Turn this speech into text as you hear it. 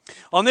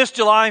On this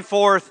July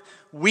 4th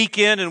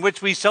weekend in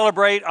which we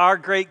celebrate our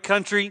great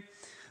country,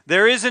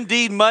 there is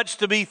indeed much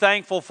to be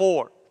thankful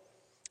for.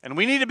 And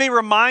we need to be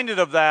reminded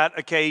of that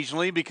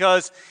occasionally,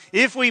 because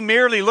if we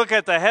merely look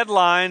at the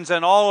headlines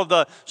and all of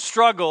the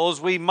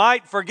struggles, we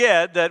might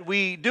forget that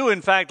we do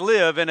in fact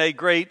live in a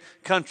great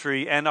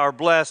country and are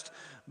blessed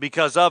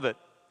because of it.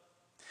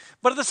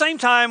 But at the same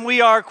time,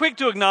 we are quick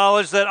to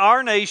acknowledge that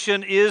our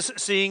nation is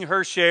seeing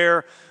her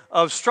share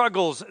of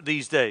struggles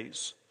these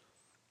days.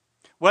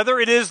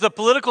 Whether it is the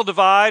political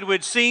divide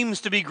which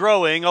seems to be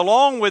growing,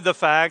 along with the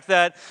fact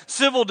that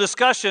civil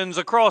discussions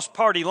across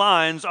party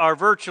lines are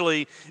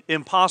virtually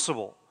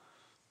impossible.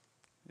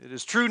 It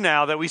is true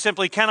now that we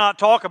simply cannot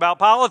talk about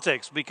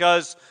politics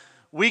because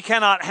we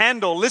cannot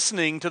handle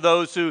listening to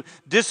those who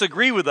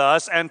disagree with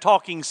us and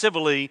talking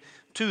civilly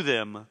to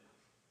them.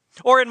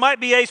 Or it might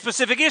be a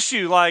specific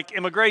issue like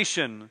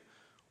immigration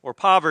or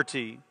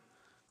poverty,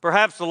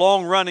 perhaps the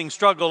long-running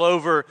struggle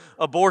over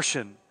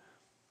abortion.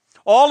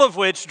 All of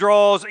which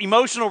draws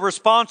emotional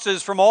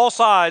responses from all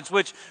sides,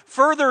 which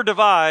further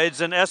divides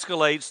and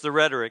escalates the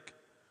rhetoric.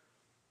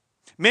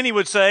 Many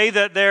would say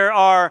that there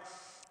are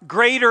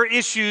greater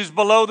issues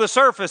below the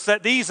surface,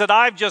 that these that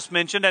I've just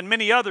mentioned and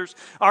many others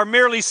are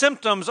merely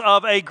symptoms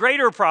of a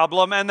greater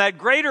problem, and that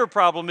greater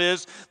problem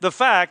is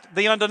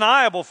the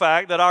undeniable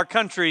fact that our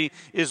country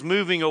is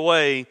moving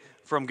away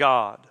from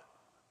God.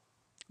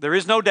 There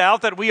is no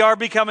doubt that we are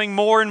becoming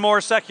more and more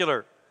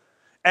secular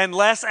and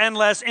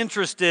less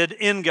interested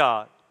in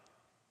God.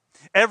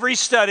 Every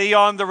study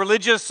on the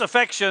religious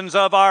affections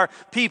of our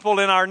people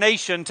in our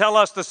nation tell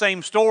us the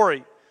same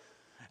story.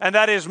 And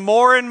that is,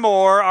 more and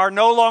more are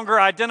no longer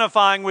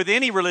identifying with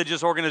any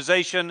religious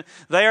organization.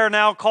 They are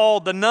now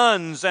called the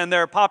nones, and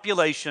their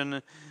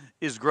population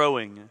is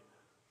growing.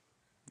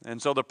 And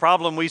so the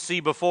problem we see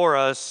before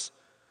us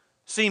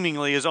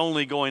seemingly is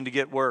only going to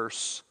get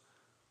worse.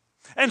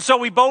 And so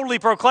we boldly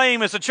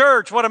proclaim as a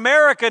church, what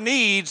America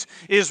needs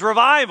is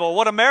revival.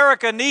 What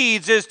America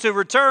needs is to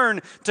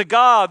return to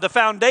God, the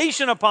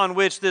foundation upon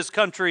which this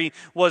country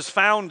was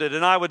founded.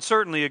 And I would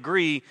certainly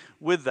agree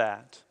with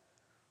that.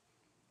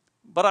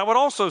 But I would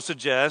also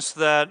suggest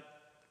that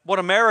what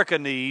America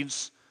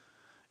needs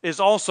is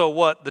also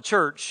what the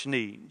church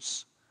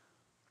needs.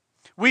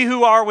 We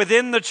who are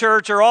within the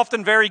church are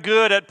often very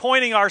good at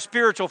pointing our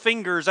spiritual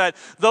fingers at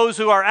those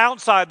who are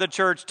outside the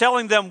church,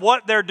 telling them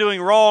what they're doing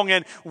wrong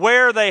and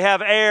where they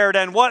have erred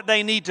and what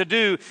they need to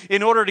do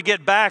in order to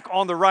get back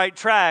on the right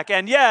track.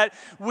 And yet,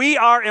 we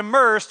are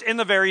immersed in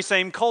the very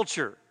same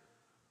culture.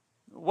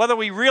 Whether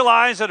we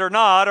realize it or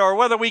not, or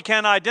whether we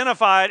can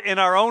identify it in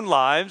our own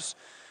lives,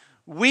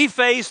 we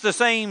face the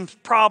same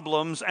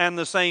problems and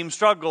the same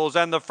struggles,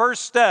 and the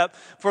first step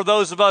for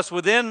those of us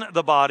within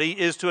the body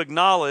is to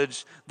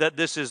acknowledge that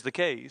this is the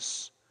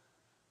case.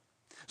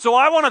 So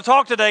I want to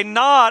talk today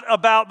not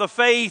about the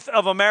faith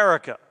of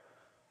America.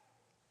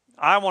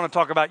 I want to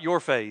talk about your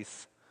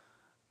faith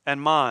and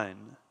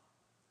mine.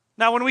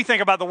 Now, when we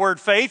think about the word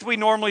faith, we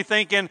normally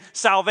think in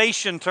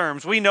salvation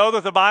terms. We know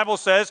that the Bible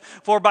says,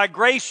 "For by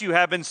grace you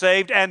have been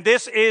saved, and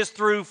this is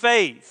through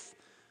faith.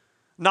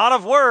 Not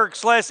of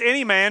works, lest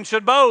any man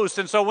should boast."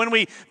 And so when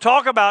we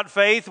talk about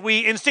faith,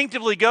 we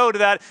instinctively go to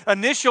that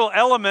initial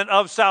element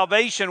of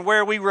salvation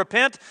where we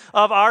repent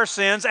of our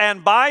sins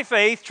and by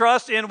faith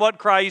trust in what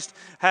Christ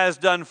has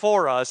done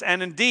for us.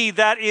 And indeed,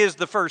 that is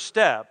the first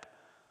step.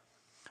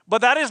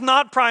 But that is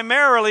not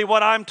primarily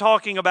what I'm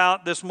talking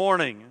about this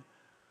morning.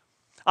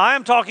 I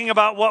am talking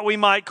about what we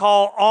might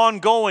call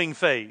ongoing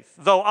faith.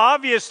 Though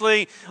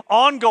obviously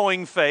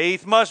ongoing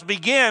faith must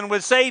begin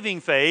with saving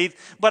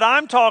faith, but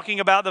I'm talking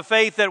about the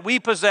faith that we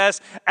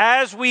possess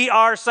as we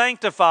are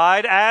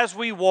sanctified, as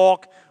we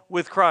walk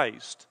with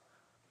Christ.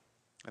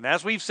 And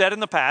as we've said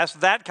in the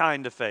past, that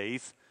kind of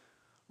faith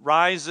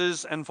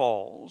rises and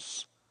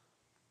falls.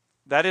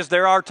 That is,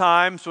 there are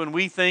times when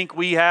we think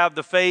we have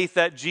the faith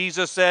that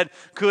Jesus said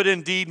could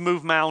indeed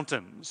move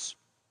mountains.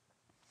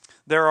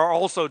 There are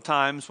also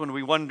times when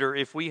we wonder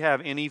if we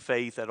have any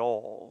faith at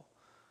all.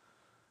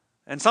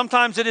 And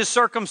sometimes it is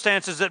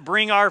circumstances that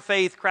bring our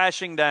faith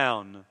crashing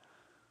down.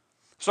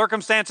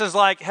 Circumstances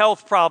like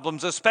health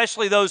problems,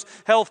 especially those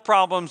health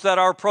problems that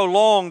are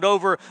prolonged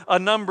over a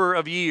number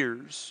of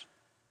years.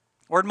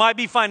 Or it might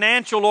be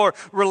financial or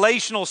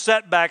relational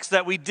setbacks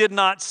that we did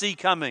not see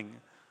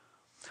coming.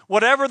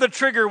 Whatever the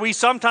trigger, we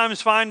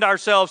sometimes find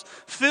ourselves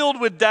filled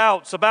with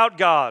doubts about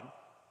God,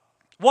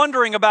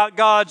 wondering about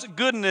God's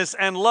goodness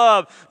and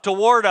love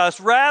toward us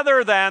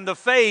rather than the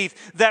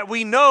faith that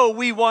we know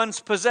we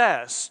once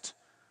possessed.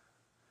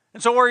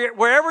 And so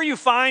wherever you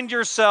find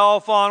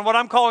yourself on what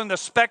I'm calling the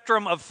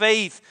spectrum of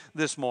faith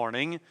this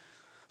morning,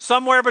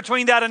 somewhere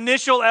between that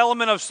initial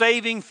element of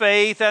saving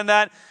faith and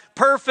that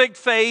perfect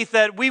faith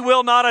that we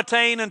will not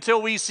attain until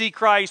we see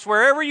Christ,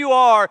 wherever you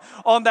are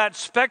on that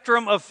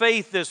spectrum of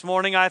faith this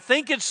morning, I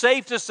think it's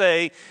safe to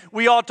say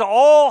we ought to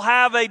all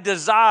have a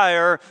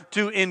desire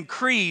to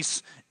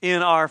increase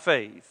in our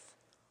faith.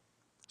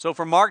 So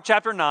from Mark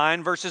chapter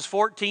 9, verses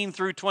 14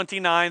 through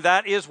 29,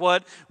 that is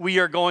what we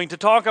are going to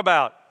talk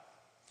about.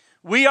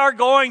 We are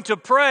going to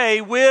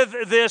pray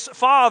with this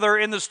father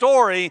in the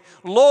story,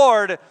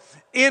 Lord,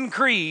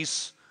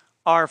 increase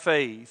our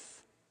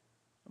faith.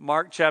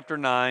 Mark chapter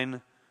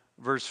 9,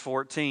 verse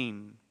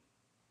 14.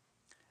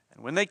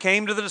 And when they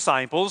came to the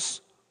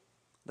disciples,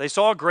 they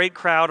saw a great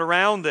crowd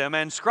around them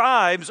and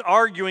scribes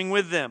arguing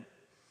with them.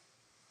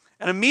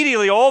 And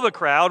immediately all the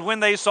crowd, when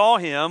they saw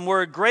him,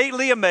 were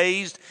greatly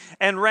amazed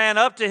and ran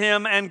up to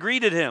him and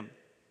greeted him.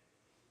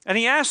 And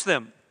he asked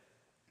them,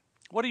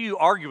 "What are you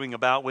arguing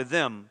about with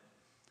them?"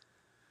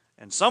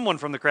 And someone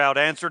from the crowd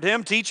answered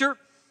him, "Teacher,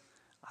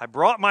 I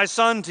brought my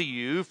son to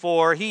you,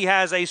 for he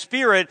has a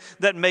spirit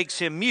that makes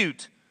him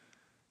mute.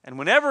 And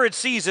whenever it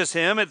seizes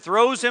him, it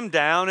throws him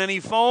down, and he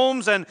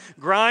foams and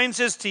grinds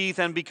his teeth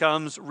and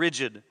becomes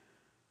rigid.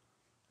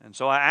 And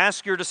so I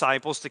asked your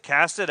disciples to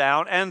cast it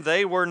out, and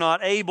they were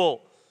not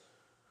able."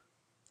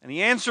 And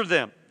he answered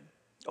them,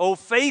 "O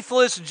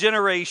faithless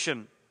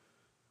generation,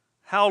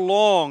 how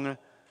long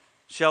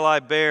shall I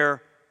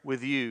bear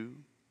with you?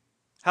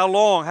 How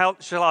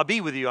shall I be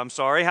with you?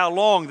 How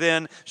long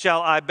then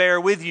shall I bear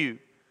with you?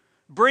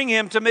 Bring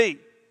him to me."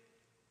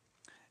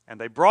 And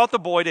they brought the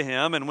boy to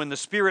him, and when the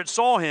spirit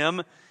saw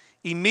him,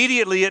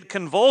 immediately it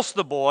convulsed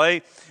the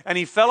boy, and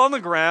he fell on the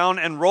ground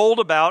and rolled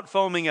about,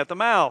 foaming at the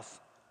mouth.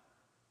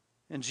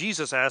 And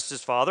Jesus asked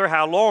his father,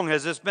 "How long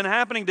has this been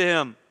happening to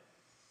him?"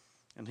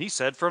 And he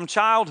said, "From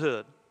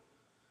childhood.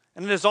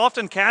 And it has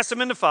often cast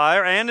him into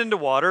fire and into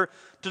water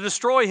to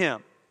destroy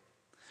him.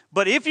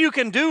 But if you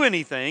can do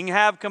anything,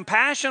 have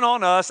compassion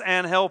on us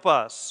and help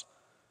us."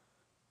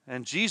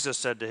 And Jesus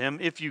said to him,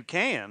 "If you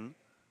can,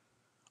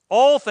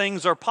 all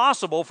things are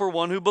possible for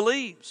one who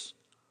believes."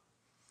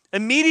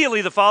 Immediately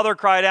the father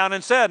cried out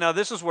and said, now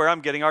this is where I'm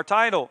getting our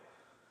title,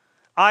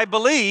 "I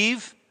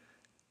believe,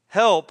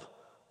 help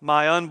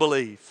my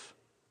unbelief."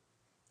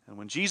 And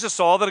when Jesus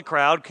saw that a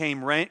crowd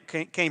came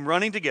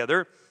running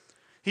together,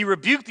 he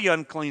rebuked the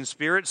unclean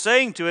spirit,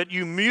 saying to it,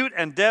 "You mute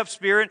and deaf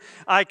spirit,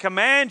 I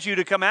command you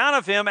to come out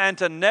of him and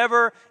to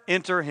never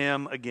enter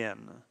him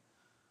again."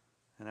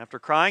 And after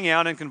crying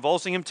out and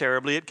convulsing him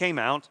terribly, it came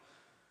out,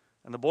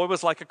 and the boy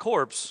was like a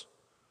corpse,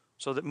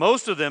 so that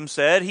most of them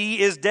said,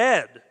 "He is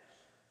dead."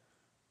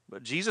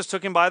 But Jesus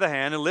took him by the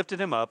hand and lifted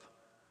him up,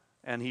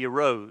 and he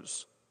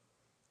arose.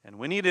 And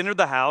when he had entered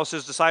the house,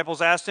 his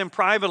disciples asked him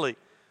privately,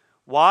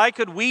 "Why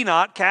could we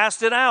not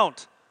cast it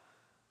out?"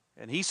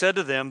 And he said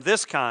to them,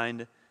 "This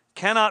kind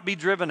cannot be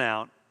driven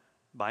out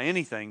by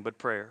anything but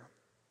prayer."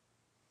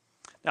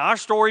 Now our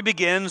story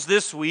begins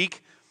this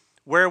week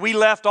where we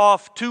left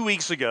off 2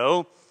 weeks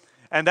ago,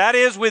 and that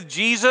is with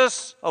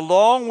Jesus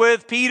along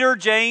with Peter,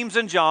 James,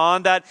 and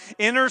John, that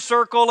inner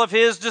circle of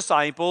his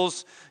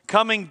disciples,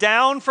 coming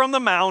down from the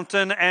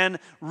mountain and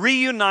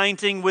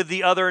reuniting with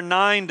the other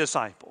 9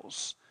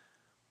 disciples.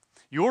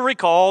 You'll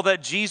recall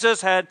that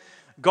Jesus had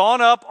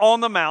gone up on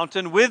the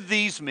mountain with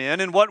these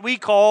men in what we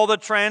call the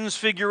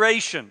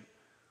Transfiguration.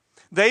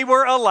 They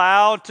were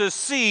allowed to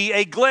see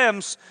a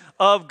glimpse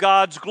of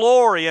God's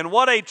glory, and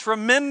what a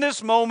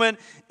tremendous moment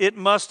it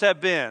must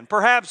have been.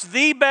 Perhaps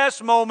the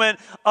best moment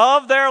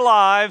of their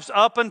lives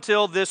up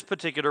until this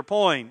particular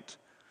point.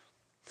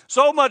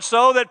 So much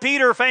so that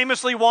Peter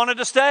famously wanted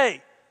to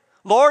stay.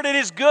 "Lord, it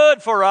is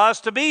good for us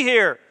to be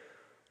here.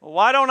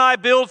 Why don't I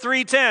build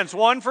 3 tents,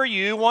 one for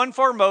you, one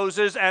for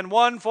Moses, and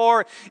one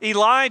for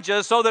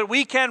Elijah, so that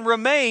we can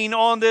remain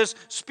on this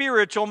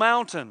spiritual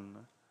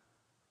mountain?"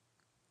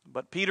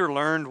 But Peter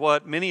learned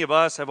what many of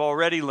us have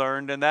already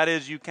learned, and that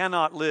is you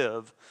cannot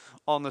live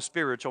on the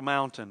spiritual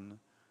mountain.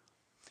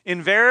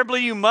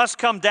 Invariably, you must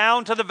come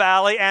down to the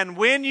valley, and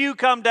when you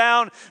come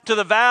down to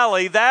the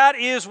valley, that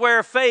is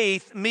where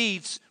faith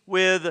meets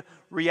with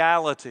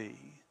reality.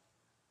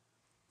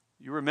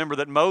 You remember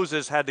that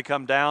Moses had to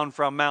come down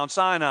from Mount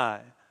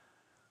Sinai.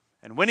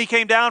 And when he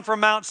came down from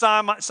Mount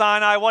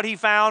Sinai, what he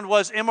found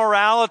was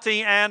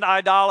immorality and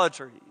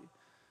idolatry.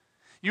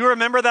 You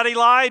remember that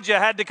Elijah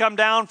had to come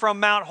down from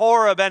Mount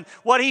Horeb, and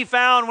what he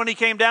found when he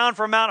came down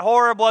from Mount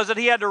Horeb was that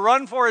he had to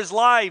run for his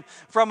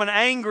life from an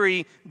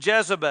angry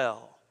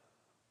Jezebel.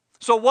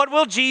 So what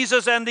will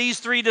Jesus and these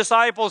 3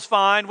 disciples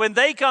find when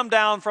they come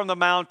down from the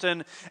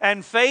mountain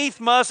and faith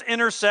must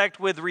intersect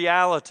with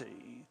reality?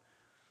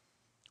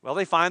 Well,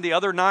 they find the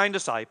other 9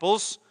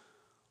 disciples,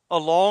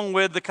 along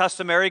with the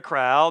customary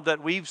crowd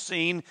that we've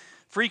seen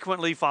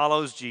frequently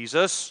follows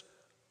Jesus.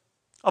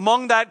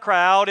 Among that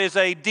crowd is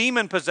a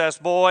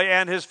demon-possessed boy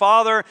and his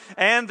father,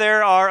 and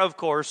there are, of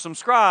course, some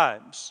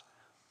scribes.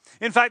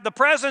 In fact, the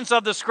presence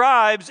of the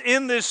scribes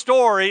in this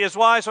story is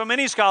why so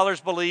many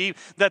scholars believe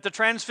that the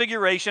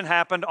Transfiguration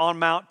happened on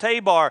Mount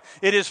Tabor.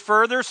 It is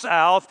further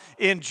south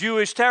in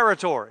Jewish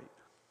territory.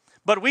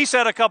 But we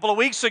said a couple of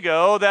weeks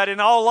ago that in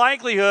all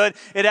likelihood,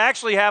 it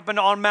actually happened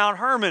on Mount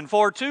Hermon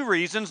for 2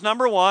 reasons.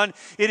 Number one,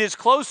 it is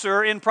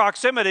closer in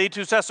proximity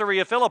to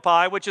Caesarea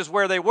Philippi, which is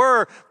where they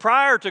were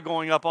prior to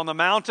going up on the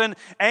mountain,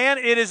 and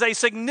it is a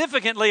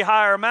significantly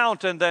higher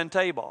mountain than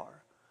Tabor.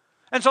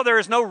 And so there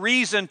is no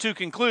reason to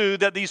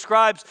conclude that these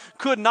scribes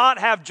could not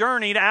have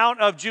journeyed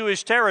out of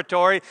Jewish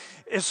territory,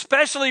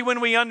 especially when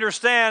we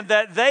understand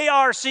that they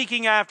are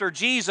seeking after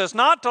Jesus,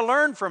 not to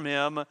learn from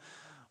him,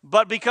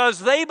 but because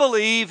they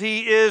believe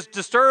he is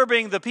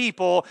disturbing the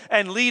people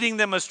and leading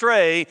them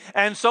astray,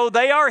 and so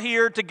they are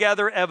here to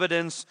gather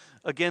evidence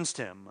against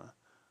him.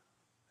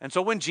 And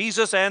so when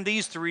Jesus and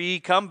these three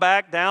come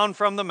back down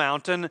from the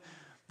mountain,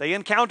 they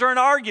encounter an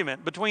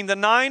argument between the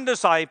 9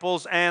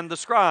 disciples and the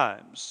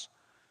scribes.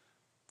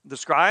 The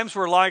scribes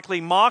were likely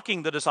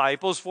mocking the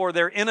disciples for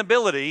their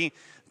inability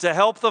to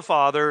help the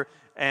Father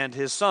and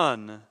his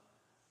Son.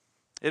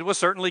 It was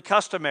certainly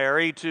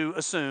customary to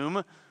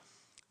assume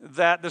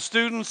that the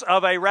students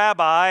of a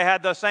rabbi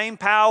had the same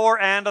power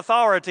and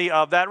authority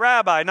of that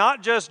rabbi,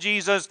 not just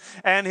Jesus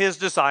and his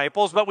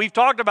disciples, but we've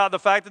talked about the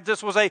fact that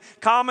this was a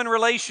common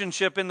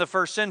relationship in the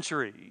first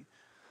century.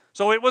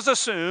 So it was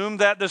assumed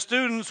that the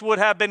students would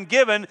have been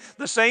given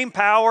the same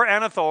power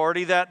and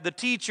authority that the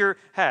teacher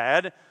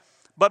had,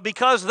 but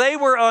because they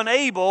were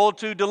unable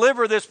to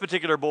deliver this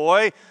particular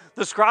boy,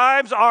 the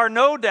scribes are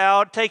no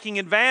doubt taking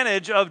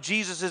advantage of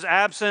Jesus'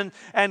 absence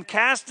and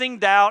casting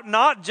doubt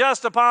not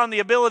just upon the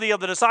ability of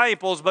the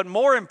disciples, but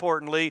more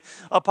importantly,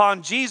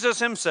 upon Jesus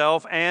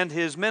himself and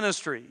his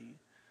ministry.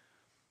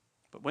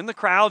 But when the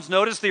crowds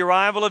notice the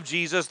arrival of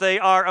Jesus, they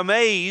are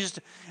amazed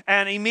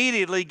and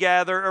immediately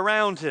gather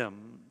around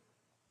him.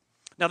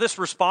 Now, this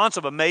response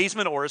of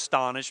amazement or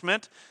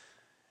astonishment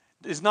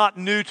is not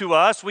new to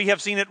us. We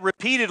have seen it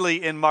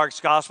repeatedly in Mark's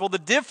gospel. The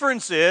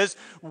difference is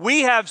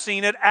we have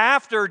seen it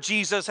after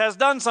Jesus has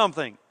done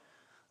something.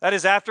 That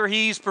is, after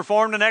he's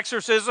performed an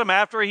exorcism,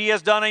 after he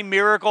has done a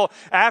miracle,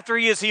 after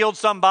he has healed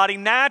somebody.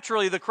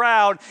 Naturally, the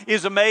crowd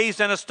is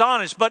amazed and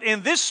astonished. But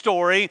in this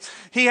story,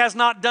 he has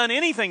not done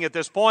anything at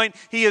this point.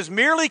 He has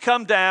merely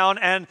come down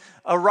and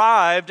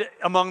arrived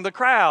among the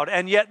crowd,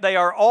 and yet they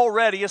are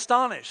already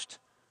astonished.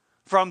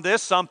 From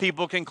this, some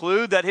people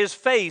conclude that his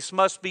face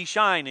must be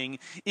shining,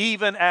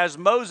 even as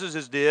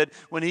Moses' did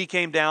when he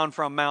came down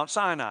from Mount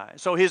Sinai.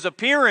 So his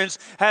appearance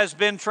has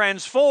been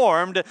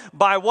transformed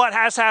by what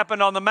has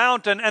happened on the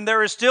mountain, and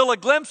there is still a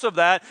glimpse of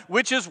that,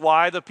 which is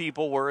why the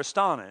people were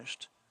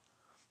astonished.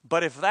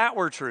 But if that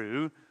were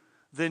true,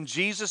 then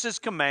Jesus'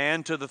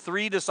 command to the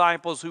 3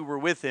 disciples who were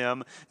with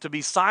him to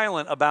be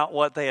silent about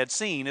what they had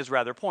seen is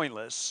rather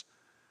pointless.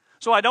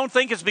 So I don't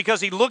think it's because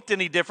he looked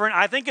any different.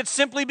 I think it's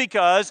simply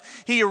because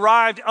he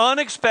arrived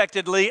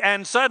unexpectedly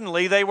and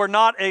suddenly. They were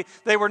not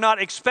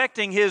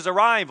expecting his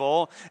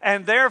arrival,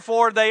 and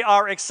therefore they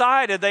are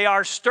excited. They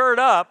are stirred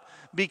up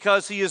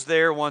because he is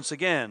there once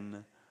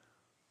again.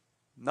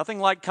 Nothing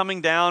like coming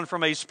down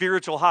from a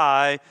spiritual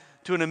high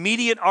to an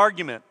immediate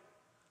argument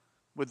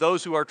with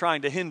those who are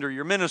trying to hinder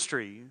your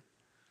ministry.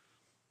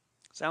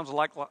 Sounds a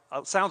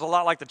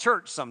lot like the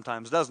church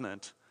sometimes, doesn't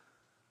it?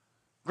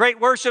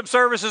 Great worship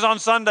services on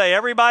Sunday.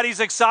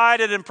 Everybody's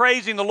excited and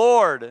praising the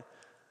Lord.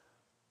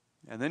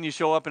 And then you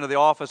show up into the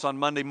office on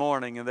Monday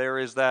morning and there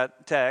is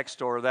that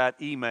text or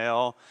that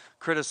email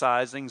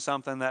criticizing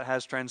something that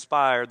has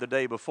transpired the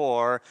day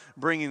before,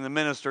 bringing the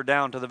minister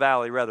down to the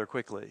valley rather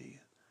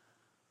quickly.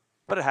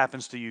 But it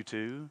happens to you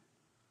too.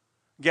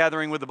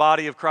 Gathering with the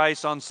body of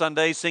Christ on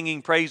Sunday,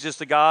 singing praises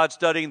to God,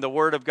 studying the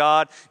Word of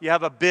God. You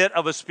have a bit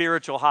of a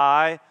spiritual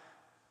high.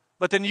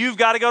 But then you've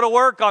got to go to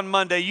work on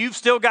Monday. You've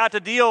still got to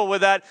deal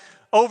with that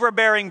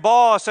overbearing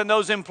boss and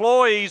those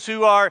employees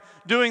who are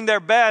doing their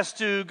best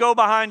to go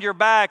behind your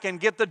back and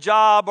get the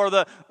job or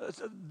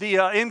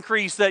the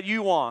increase that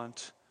you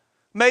want.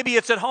 Maybe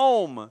it's at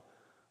home.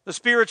 The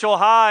spiritual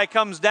high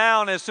comes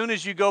down as soon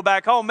as you go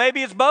back home.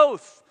 Maybe it's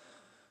both.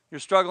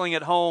 You're struggling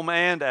at home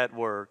and at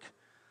work.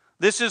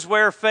 This is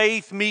where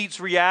faith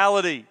meets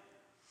reality.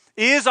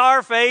 Is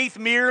our faith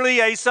merely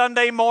a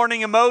Sunday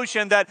morning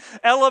emotion that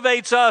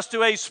elevates us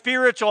to a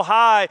spiritual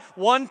high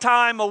one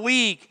time a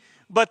week,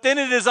 but then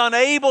it is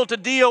unable to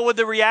deal with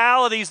the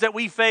realities that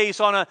we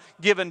face on a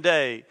given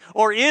day?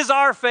 Or is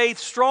our faith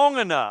strong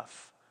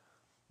enough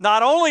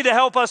not only to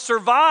help us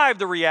survive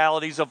the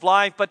realities of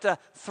life, but to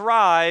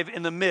thrive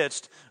in the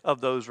midst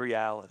of those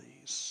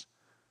realities?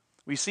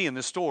 We see in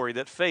this story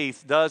that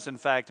faith does in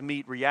fact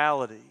meet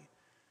reality.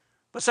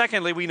 But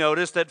secondly, we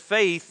notice that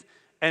faith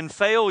and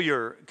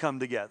failure come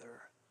together.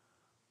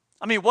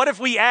 I mean, what if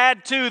we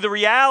add to the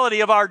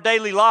reality of our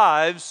daily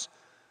lives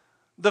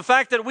the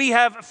fact that we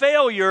have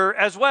failure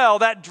as well,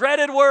 that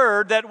dreaded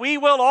word that we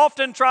will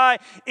often try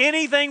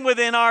anything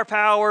within our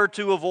power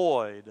to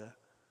avoid?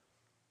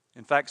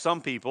 In fact,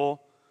 some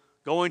people,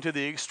 going to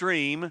the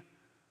extreme,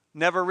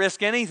 never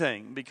risk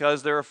anything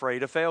because they're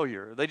afraid of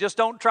failure. They just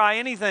don't try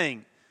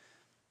anything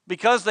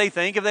because they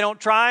think if they don't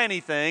try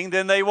anything,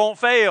 then they won't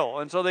fail.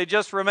 And so they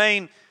just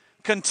remain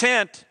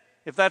content,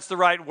 if that's the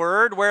right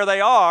word, where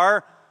they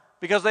are,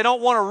 because they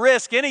don't want to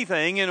risk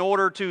anything in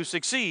order to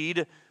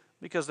succeed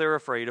because they're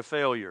afraid of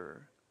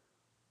failure.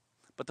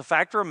 But the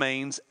fact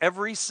remains,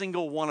 every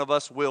single one of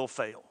us will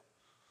fail.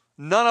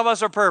 None of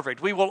us are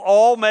perfect. We will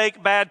all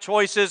make bad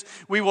choices.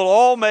 We will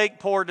all make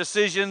poor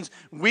decisions.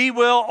 We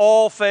will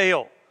all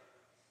fail.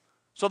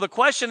 So the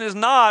question is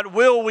not,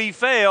 will we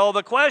fail?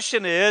 The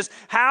question is,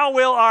 how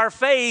will our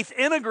faith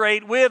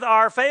integrate with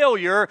our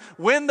failure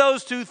when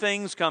those two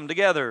things come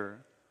together?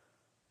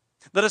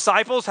 The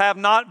disciples have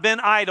not been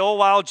idle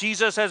while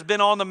Jesus has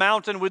been on the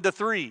mountain with the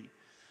three.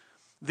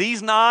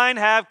 These 9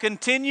 have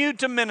continued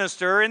to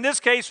minister, in this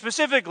case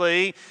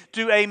specifically,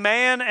 to a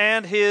man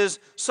and his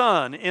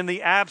son in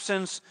the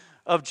absence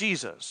of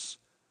Jesus.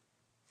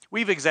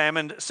 We've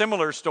examined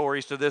similar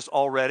stories to this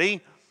already.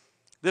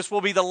 This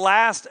will be the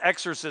last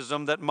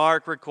exorcism that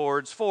Mark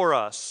records for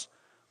us.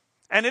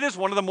 And it is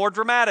one of the more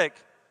dramatic.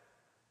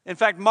 In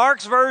fact,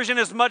 Mark's version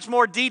is much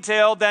more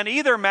detailed than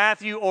either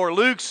Matthew or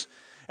Luke's.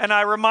 And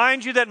I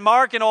remind you that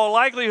Mark, in all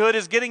likelihood,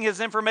 is getting his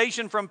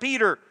information from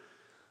Peter.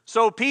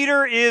 So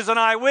Peter is an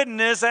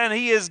eyewitness, and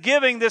he is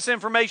giving this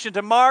information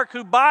to Mark,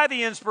 who by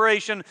the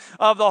inspiration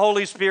of the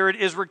Holy Spirit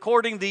is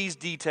recording these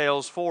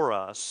details for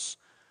us.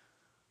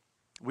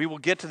 We will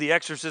get to the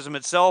exorcism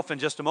itself in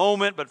just a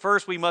moment, but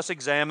first we must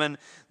examine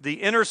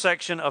the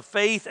intersection of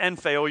faith and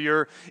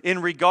failure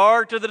in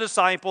regard to the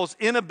disciples'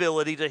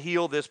 inability to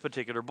heal this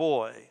particular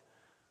boy.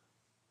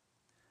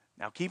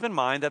 Now keep in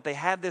mind that they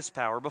had this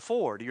power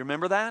before. Do you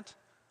remember that?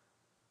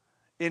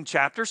 In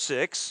chapter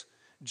 6,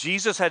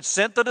 Jesus had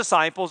sent the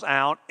disciples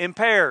out in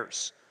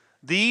pairs.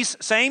 These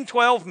same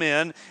 12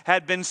 men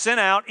had been sent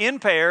out in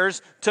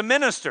pairs to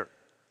minister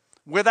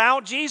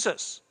without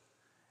Jesus.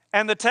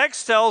 And the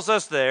text tells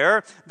us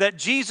there that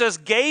Jesus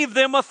gave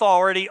them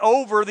authority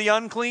over the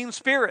unclean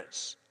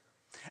spirits.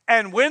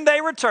 And when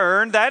they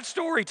returned, that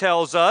story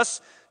tells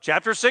us,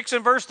 chapter 6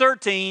 and verse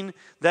 13,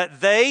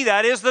 that they,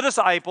 that is the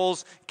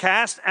disciples,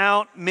 cast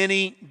out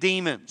many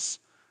demons.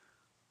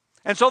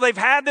 And so they've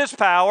had this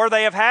power,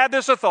 they have had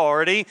this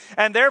authority,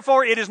 and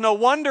therefore it is no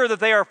wonder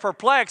that they are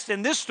perplexed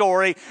in this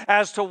story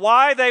as to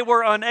why they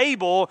were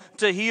unable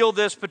to heal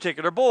this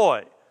particular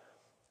boy.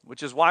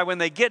 Which is why when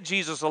they get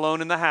Jesus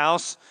alone in the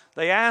house,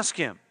 they ask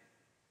him.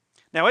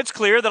 Now it's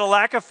clear that a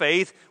lack of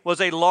faith was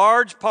a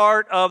large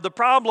part of the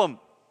problem,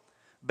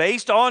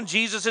 based on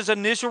Jesus'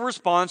 initial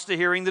response to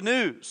hearing the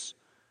news.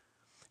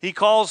 He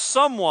calls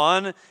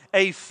someone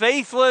a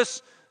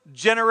faithless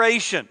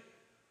generation.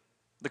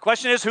 The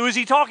question is, who is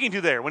he talking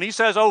to there? When he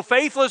says, oh,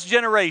 faithless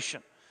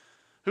generation,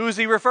 who is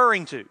he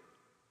referring to?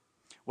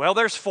 Well,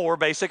 there's 4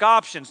 basic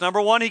options.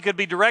 Number 1, he could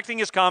be directing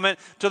his comment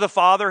to the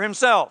Father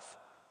himself.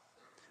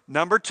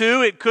 Number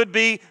 2, it could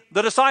be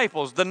the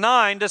disciples, the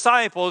 9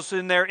 disciples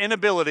in their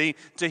inability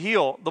to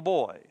heal the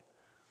boy.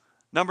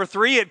 Number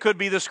 3, it could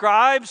be the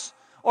scribes.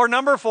 Or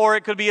number 4,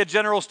 it could be a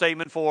general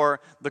statement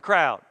for the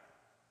crowd.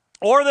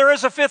 Or there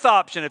is a 5th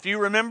option. If you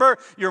remember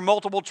your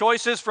multiple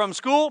choices from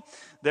school,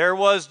 there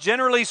was,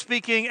 generally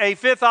speaking, a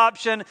 5th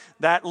option,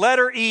 that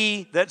letter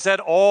E, that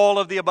said all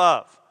of the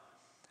above.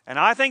 And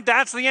I think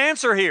that's the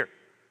answer here.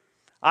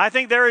 I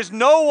think there is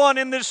no one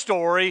in this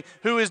story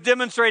who is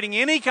demonstrating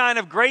any kind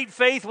of great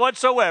faith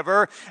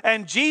whatsoever,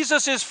 and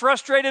Jesus is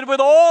frustrated with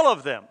all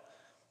of them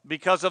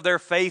because of their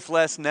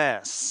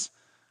faithlessness.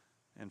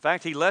 In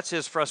fact, he lets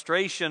his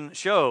frustration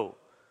show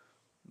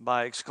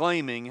by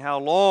exclaiming, how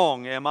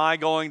long am I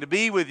going to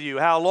be with you?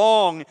 How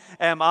long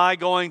am I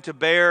going to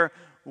bear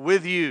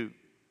with you?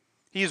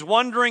 He's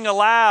wondering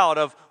aloud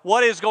of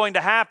what is going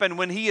to happen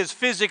when he is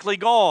physically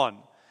gone.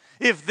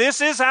 If this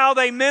is how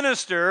they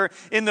minister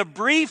in the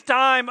brief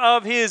time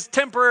of his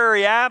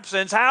temporary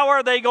absence, how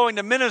are they going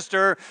to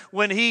minister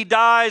when he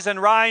dies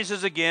and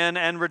rises again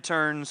and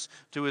returns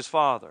to his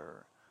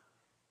Father?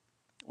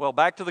 Well,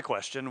 back to the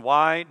question,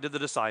 why did the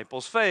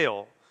disciples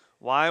fail?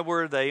 Why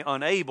were they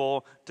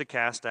unable to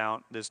cast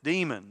out this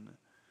demon?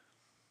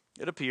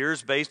 It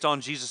appears, based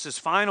on Jesus'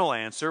 final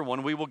answer,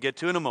 one we will get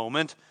to in a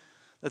moment,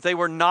 that they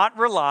were not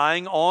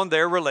relying on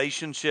their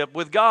relationship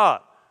with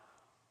God.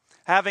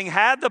 Having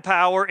had the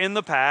power in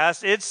the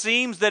past, it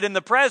seems that in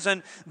the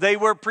present they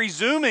were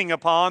presuming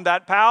upon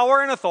that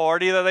power and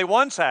authority that they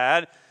once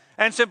had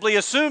and simply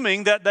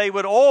assuming that they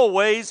would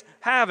always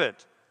have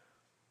it.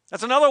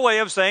 That's another way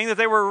of saying that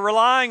they were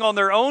relying on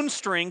their own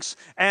strengths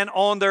and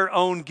on their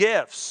own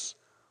gifts.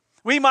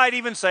 We might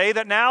even say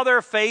that now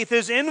their faith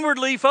is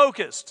inwardly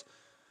focused,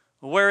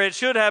 where it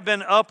should have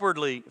been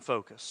upwardly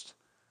focused.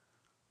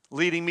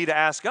 Leading me to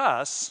ask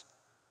us,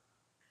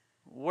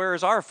 where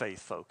is our faith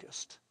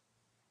focused?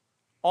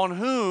 On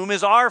whom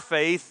is our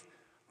faith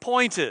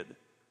pointed?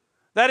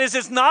 That is,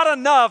 it's not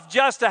enough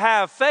just to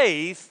have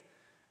faith.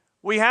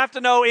 We have to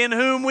know in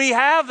whom we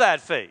have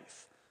that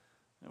faith.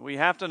 We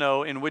have to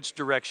know in which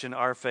direction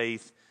our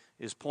faith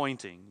is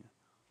pointing.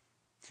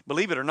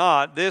 Believe it or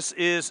not, this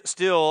is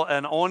still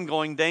an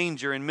ongoing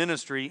danger in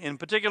ministry in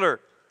particular.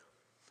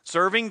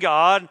 Serving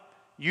God,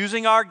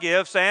 using our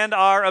gifts and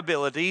our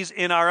abilities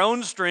in our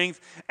own strength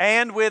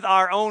and with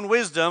our own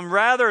wisdom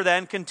rather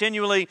than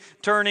continually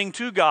turning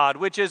to God,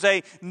 which is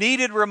a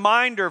needed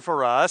reminder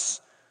for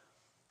us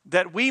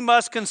that we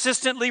must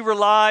consistently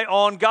rely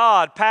on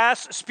God.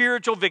 Past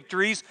spiritual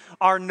victories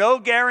are no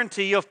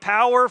guarantee of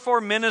power for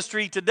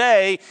ministry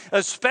today,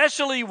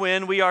 especially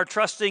when we are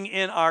trusting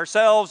in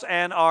ourselves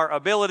and our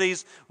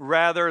abilities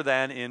rather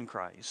than in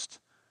Christ.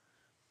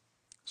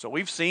 So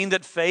we've seen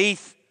that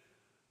faith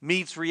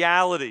meets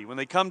reality. When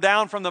they come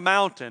down from the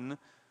mountain,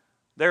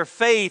 their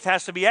faith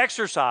has to be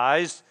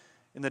exercised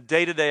in the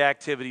day-to-day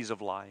activities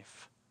of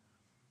life.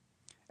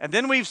 And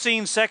then we've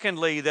seen,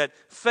 secondly, that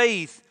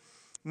faith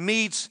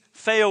meets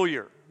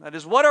failure. That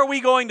is, what are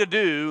we going to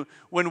do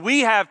when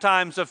we have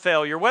times of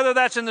failure, whether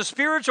that's in the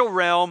spiritual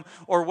realm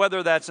or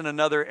whether that's in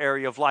another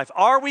area of life?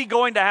 Are we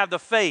going to have the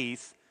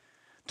faith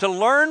to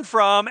learn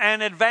from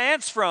and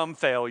advance from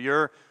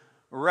failure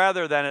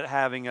rather than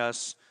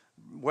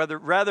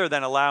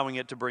allowing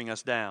it to bring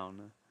us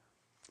down?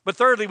 But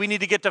thirdly, we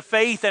need to get to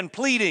faith and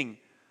pleading.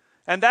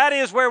 And that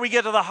is where we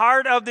get to the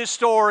heart of this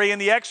story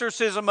and the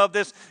exorcism of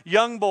this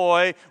young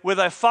boy with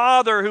a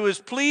father who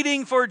is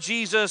pleading for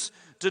Jesus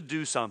to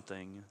do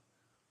something.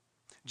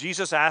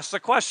 Jesus asks a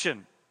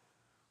question.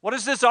 What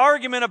is this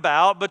argument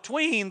about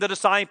between the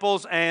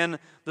disciples and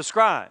the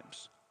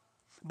scribes?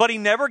 But he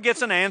never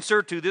gets an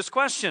answer to this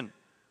question.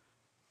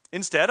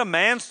 Instead, a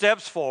man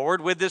steps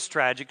forward with this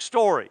tragic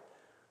story,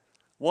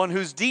 one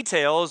whose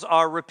details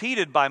are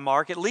repeated by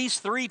Mark at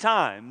least 3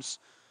 times,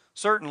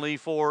 certainly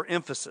for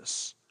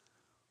emphasis.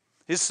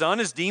 His son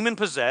is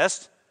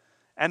demon-possessed,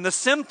 and the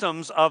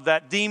symptoms of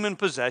that demon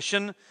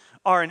possession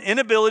are an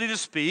inability to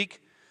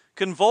speak,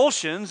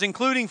 convulsions,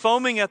 including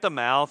foaming at the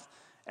mouth,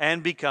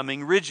 and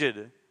becoming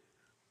rigid.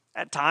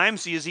 At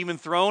times, he is even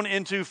thrown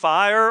into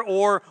fire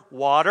or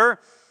water.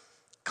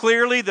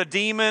 Clearly, the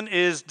demon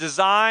is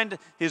designed,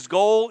 his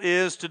goal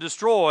is to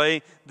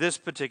destroy this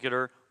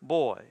particular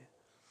boy.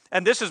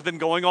 And this has been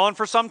going on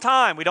for some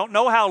time. We don't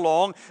know how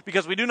long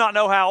because we do not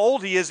know how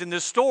old he is in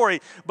this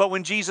story. But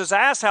when Jesus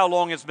asks how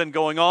long it's been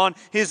going on,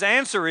 his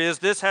answer is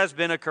this has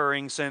been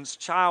occurring since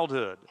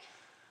childhood.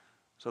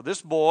 So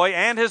this boy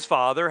and his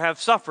father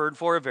have suffered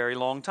for a very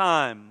long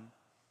time.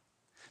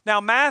 Now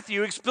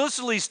Matthew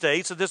explicitly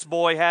states that this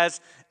boy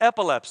has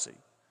epilepsy,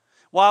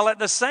 while at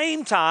the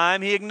same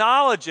time he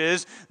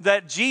acknowledges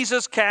that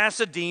Jesus casts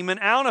a demon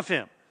out of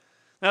him.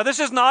 Now,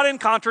 this is not in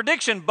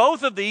contradiction.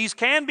 Both of these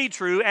can be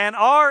true and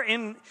are,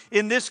 in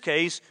this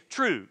case,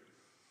 true.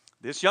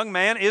 This young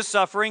man is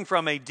suffering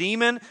from a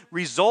demon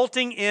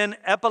resulting in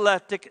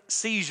epileptic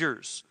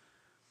seizures.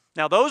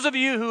 Now, those of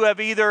you who have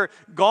either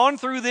gone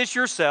through this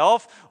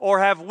yourself or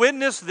have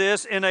witnessed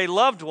this in a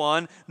loved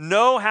one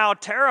know how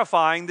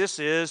terrifying this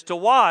is to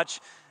watch,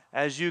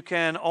 as you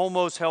can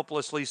almost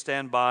helplessly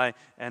stand by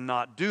and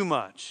not do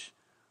much.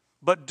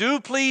 But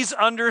do please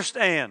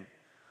understand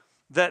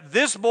that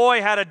this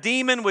boy had a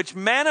demon which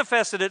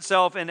manifested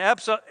itself in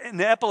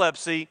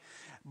epilepsy,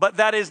 but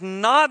that is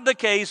not the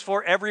case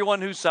for everyone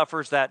who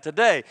suffers that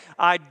today.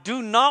 I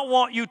do not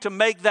want you to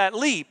make that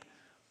leap,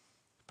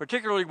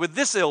 particularly with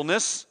this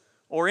illness,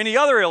 or any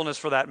other illness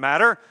for that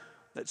matter,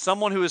 that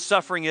someone who is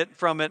suffering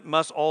from it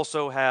must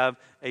also have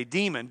a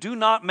demon. Do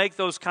not make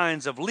those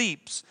kinds of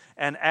leaps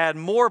and add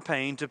more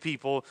pain to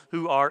people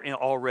who are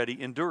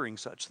already enduring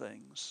such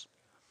things.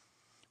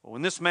 Well,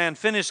 when this man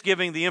finished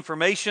giving the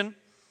information,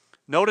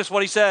 notice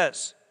what he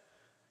says.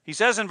 He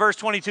says in verse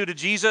 22 to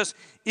Jesus,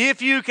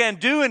 "If you can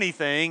do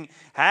anything,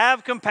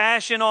 have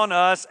compassion on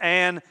us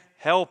and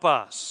help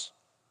us."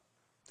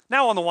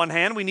 Now, on the one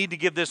hand, we need to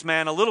give this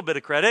man a little bit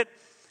of credit.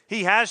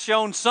 He has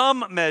shown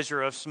some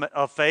measure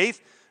of faith,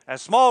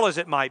 as small as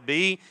it might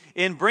be,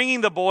 in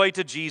bringing the boy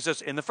to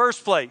Jesus in the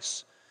first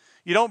place.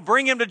 You don't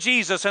bring him to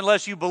Jesus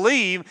unless you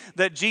believe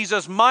that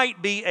Jesus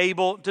might be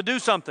able to do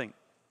something.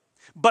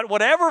 But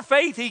whatever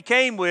faith he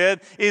came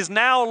with is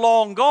now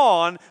long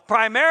gone,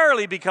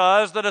 primarily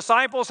because the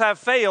disciples have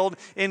failed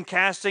in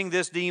casting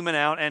this demon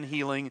out and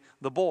healing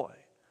the boy.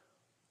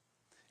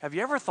 Have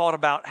you ever thought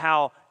about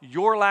how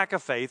your lack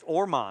of faith,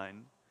 or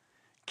mine,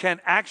 can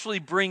actually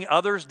bring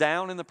others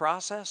down in the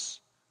process?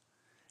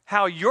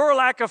 How your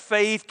lack of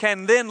faith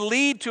can then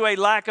lead to a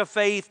lack of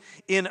faith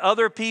in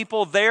other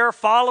people there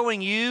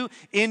following you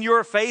in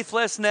your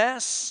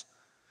faithlessness?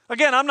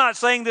 Again, I'm not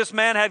saying this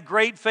man had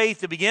great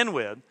faith to begin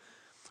with,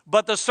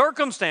 but the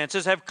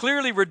circumstances have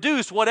clearly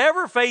reduced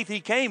whatever faith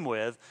he came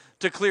with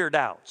to clear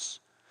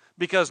doubts.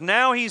 Because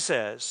now he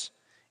says,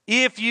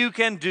 "If you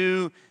can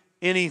do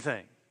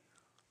anything,"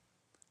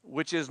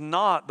 which is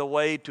not the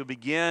way to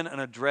begin an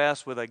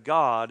address with a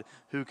God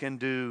who can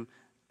do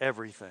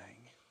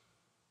everything.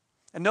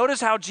 And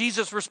notice how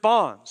Jesus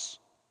responds.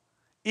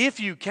 "If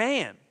you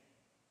can,"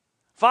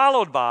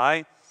 followed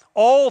by,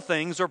 "all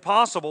things are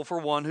possible for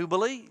one who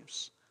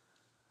believes."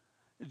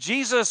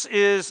 Jesus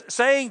is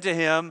saying to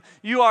him,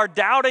 you are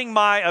doubting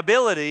my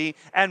ability,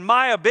 and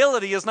my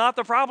ability is not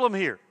the problem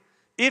here.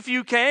 If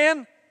you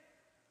can,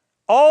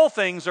 all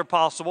things are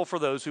possible for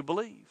those who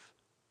believe.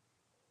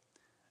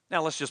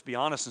 Now, let's just be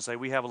honest and say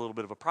we have a little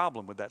bit of a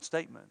problem with that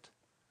statement.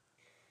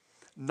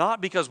 Not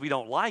because we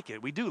don't like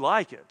it. We do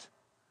like it.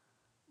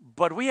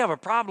 But we have a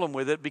problem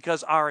with it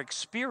because our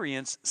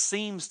experience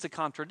seems to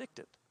contradict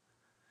it.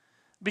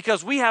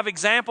 Because we have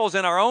examples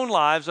in our own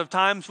lives of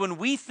times when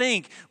we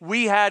think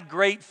we had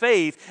great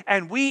faith,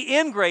 and we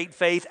in great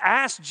faith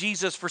asked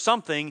Jesus for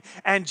something,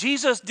 and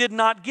Jesus did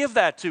not give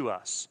that to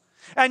us.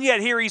 And yet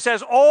here he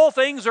says, all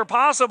things are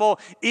possible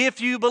if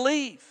you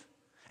believe.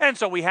 And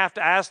so we have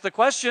to ask the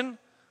question,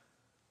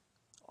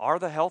 are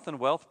the health and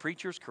wealth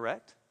preachers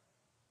correct?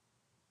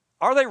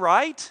 Are they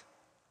right?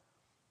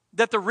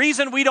 That the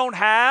reason we don't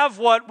have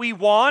what we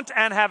want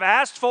and have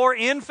asked for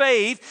in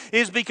faith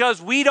is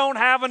because we don't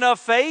have enough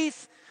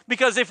faith?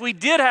 Because if we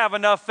did have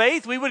enough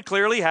faith, we would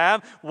clearly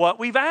have what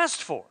we've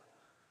asked for.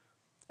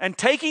 And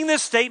taking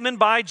this statement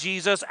by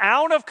Jesus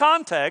out of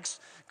context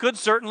could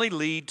certainly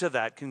lead to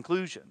that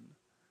conclusion.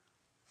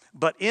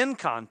 But in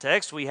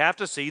context, we have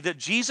to see that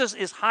Jesus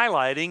is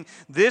highlighting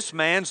this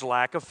man's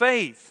lack of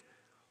faith.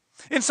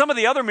 In some of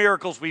the other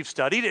miracles we've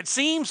studied, it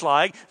seems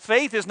like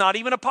faith is not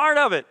even a part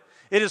of it.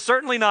 It is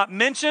certainly not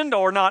mentioned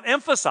or not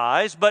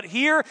emphasized, but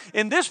here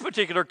in this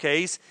particular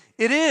case,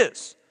 it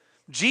is.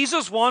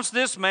 Jesus wants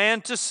this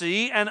man to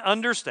see and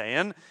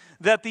understand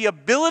that the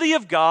ability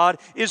of God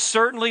is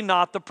certainly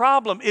not the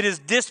problem. It is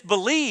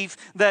disbelief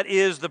that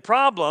is the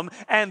problem,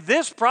 and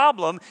this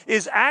problem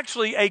is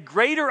actually a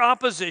greater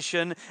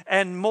opposition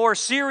and more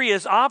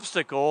serious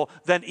obstacle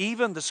than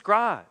even the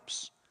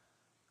scribes.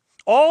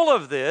 All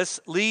of this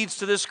leads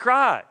to this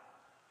cry.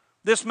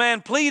 This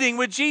man pleading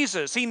with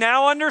Jesus. He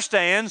now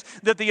understands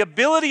that the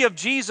ability of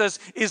Jesus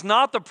is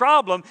not the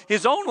problem.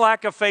 His own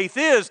lack of faith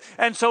is.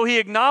 And so he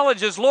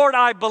acknowledges, Lord,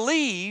 I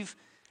believe.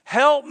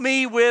 Help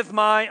me with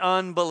my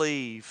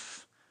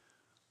unbelief.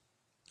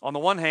 On the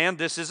one hand,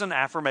 this is an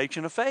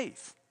affirmation of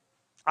faith.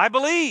 I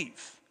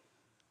believe.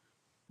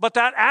 But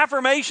that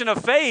affirmation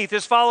of faith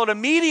is followed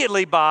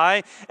immediately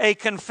by a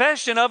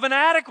confession of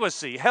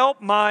inadequacy. Help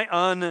my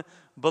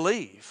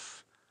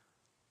unbelief.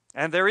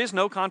 And there is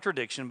no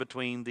contradiction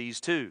between these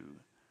two.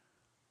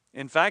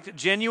 In fact,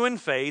 genuine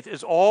faith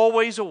is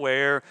always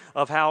aware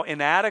of how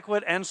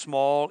inadequate and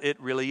small it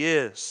really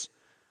is.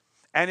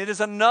 And it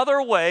is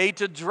another way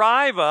to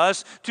drive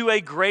us to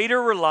a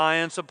greater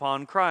reliance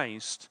upon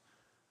Christ.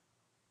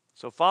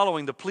 So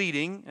following the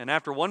pleading, and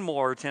after one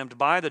more attempt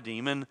by the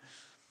demon,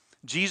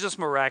 Jesus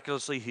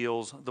miraculously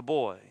heals the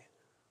boy.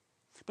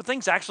 But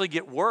things actually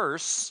get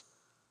worse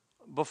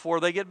before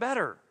they get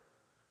better.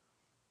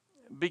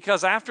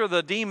 Because after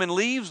the demon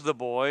leaves the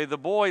boy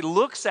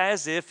looks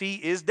as if he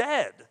is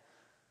dead.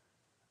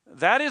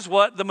 That is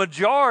what the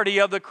majority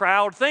of the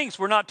crowd thinks.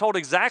 We're not told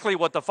exactly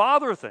what the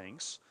father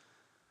thinks.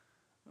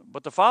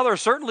 But the father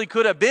certainly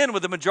could have been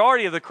with the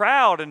majority of the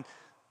crowd and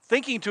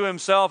thinking to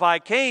himself, I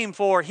came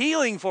for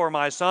healing for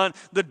my son.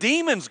 The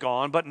demon's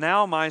gone, but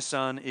now my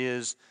son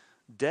is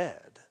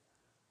dead.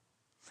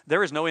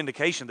 There is no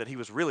indication that he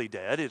was really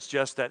dead. It's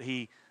just that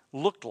he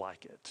looked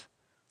like it.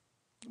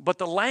 But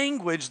the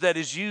language that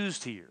is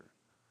used here,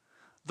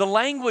 the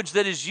language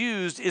that is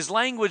used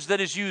language that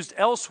is used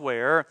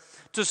elsewhere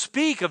to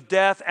speak of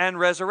death and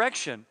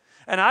resurrection.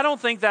 And I don't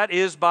think that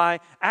is by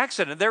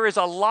accident. There is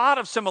a lot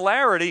of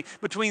similarity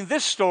between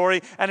this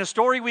story and a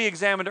story we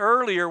examined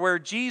earlier where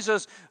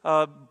Jesus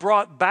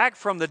brought back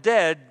from the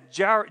dead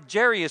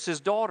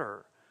Jairus'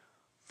 daughter.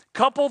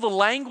 Couple the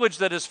language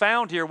that is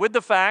found here with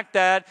the fact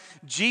that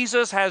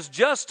Jesus has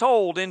just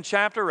told in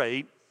chapter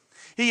 8,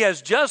 he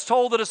has just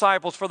told the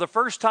disciples for the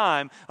first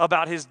time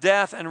about his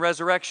death and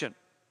resurrection.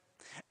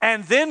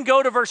 And then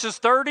go to verses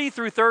 30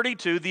 through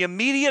 32, the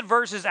immediate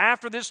verses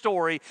after this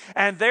story,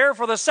 and there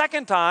for the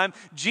second time,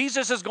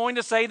 Jesus is going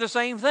to say the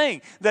same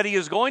thing, that he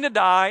is going to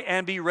die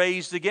and be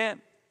raised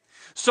again.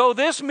 So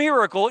this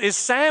miracle is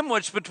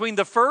sandwiched between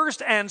the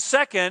first and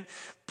second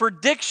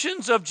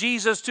predictions of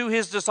Jesus to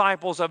his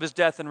disciples of his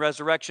death and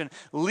resurrection,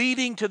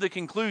 leading to the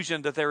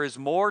conclusion that there is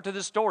more to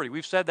this story.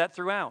 We've said that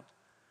throughout.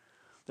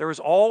 There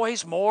is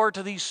always more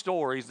to these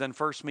stories than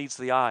first meets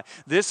the eye.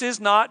 This is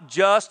not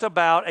just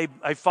about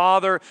a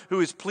father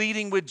who is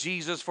pleading with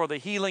Jesus for the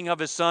healing of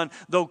his son,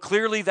 though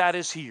clearly that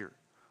is here.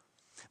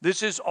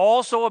 This is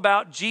also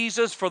about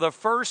Jesus for the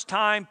first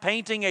time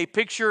painting a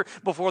picture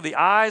before the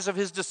eyes of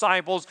his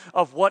disciples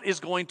of what is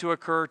going to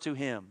occur to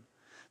him.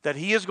 That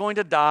he is going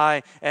to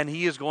die and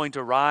he is going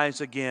to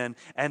rise again.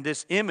 And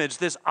this image,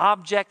 this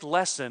object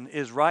lesson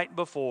is right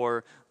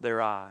before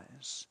their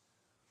eyes.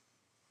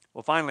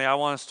 Well, finally, I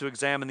want us to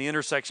examine the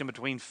intersection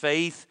between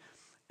faith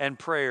and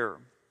prayer.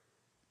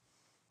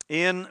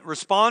 In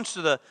response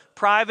to the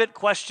private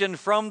question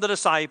from the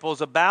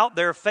disciples about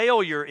their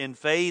failure in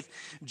faith,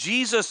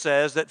 Jesus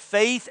says that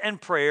faith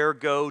and prayer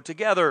go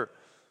together.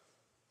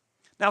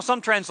 Now, some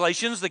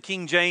translations, the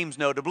King James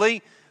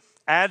notably,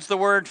 adds the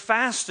word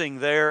fasting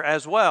there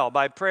as well,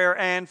 by prayer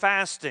and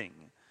fasting.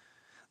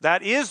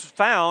 That is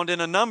found in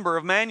a number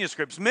of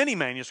manuscripts, many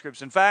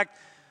manuscripts, in fact.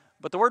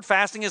 But the word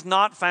fasting is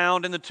not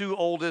found in the two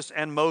oldest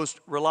and most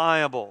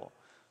reliable.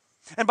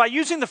 And by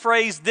using the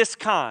phrase this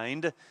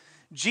kind,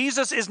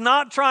 Jesus is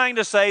not trying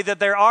to say that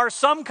there are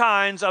some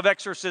kinds of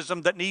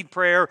exorcism that need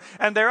prayer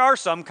and there are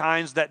some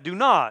kinds that do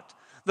not.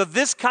 The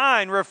this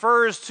kind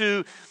refers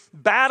to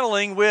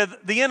battling with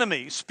the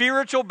enemy.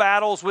 Spiritual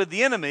battles with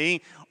the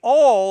enemy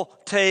all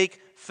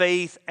take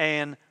faith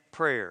and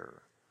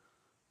prayer.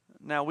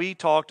 Now, we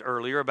talked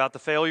earlier about the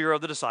failure of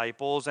the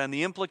disciples, and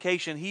the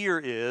implication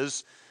here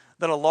is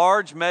that a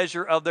large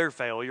measure of their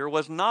failure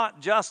was not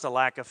just a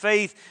lack of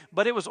faith,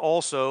 but it was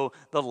also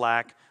the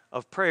lack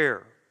of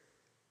prayer.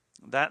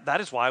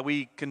 That is why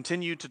we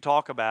continue to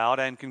talk about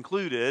and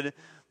concluded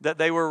that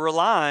they were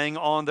relying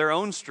on their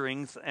own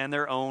strength and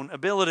their own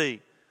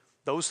ability.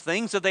 Those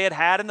things that they had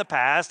had in the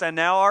past and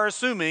now are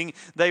assuming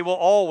they will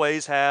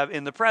always have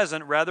in the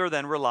present rather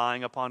than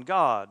relying upon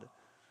God.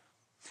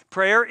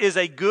 Prayer is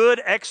a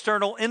good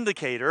external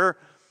indicator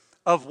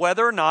of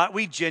whether or not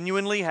we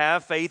genuinely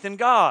have faith in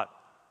God.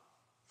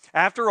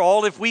 After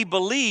all, if we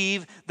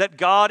believe that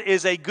God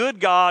is a good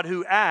God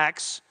who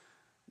acts,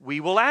 we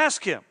will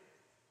ask Him.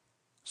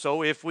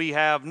 So if we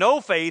have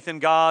no faith in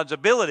God's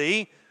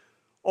ability,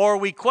 or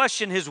we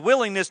question His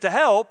willingness to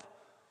help,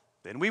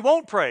 then we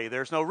won't pray.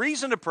 There's no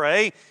reason to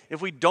pray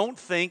if we don't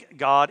think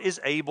God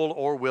is able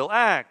or will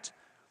act.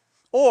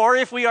 Or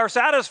if we are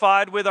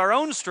satisfied with our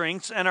own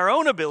strengths and our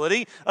own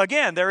ability,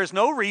 again, there is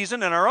no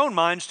reason in our own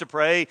minds to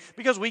pray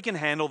because we can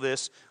handle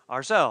this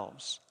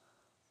ourselves.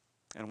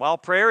 And while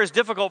prayer is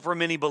difficult for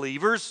many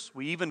believers,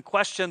 we even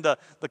question the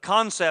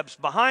concepts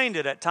behind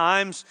it at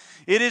times,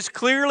 it is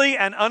clearly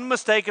and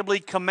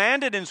unmistakably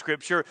commanded in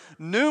Scripture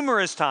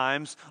numerous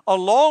times,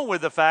 along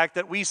with the fact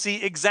that we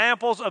see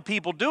examples of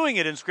people doing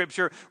it in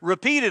Scripture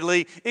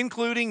repeatedly,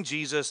 including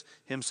Jesus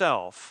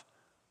Himself.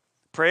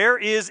 Prayer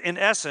is, in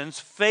essence,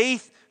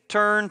 faith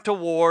turned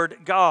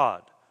toward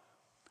God.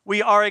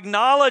 We are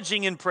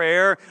acknowledging in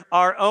prayer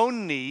our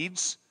own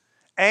needs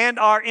and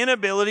our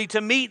inability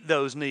to meet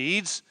those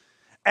needs,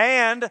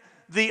 and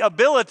the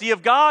ability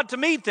of God to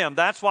meet them.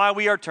 That's why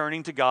we are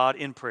turning to God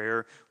in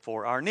prayer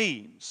for our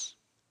needs.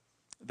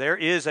 There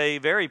is a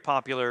very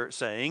popular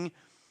saying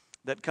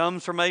that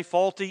comes from a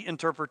faulty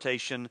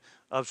interpretation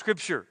of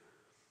Scripture.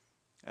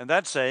 And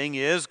that saying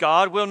is,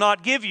 God will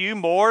not give you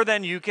more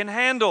than you can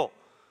handle.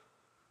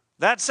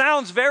 That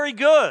sounds very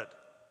good.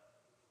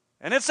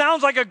 And it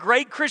sounds like a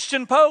great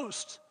Christian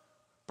post.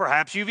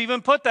 Perhaps you've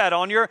even put that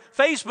on your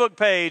Facebook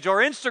page or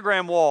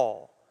Instagram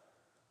wall.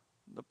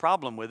 The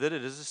problem with it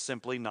is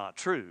simply not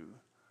true.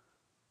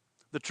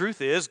 The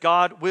truth is,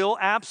 God will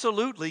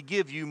absolutely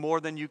give you more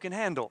than you can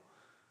handle.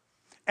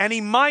 And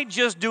He might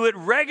just do it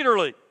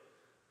regularly.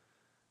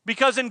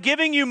 Because in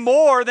giving you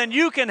more than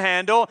you can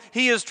handle,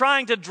 He is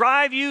trying to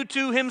drive you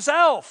to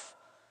Himself.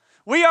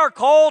 We are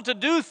called to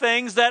do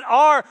things that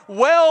are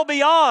well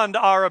beyond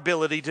our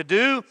ability to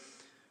do,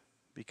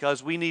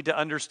 because we need to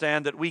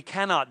understand that we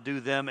cannot do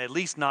them, at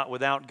least not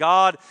without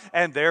God,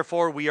 and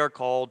therefore we are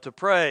called to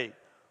pray.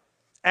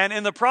 And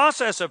in the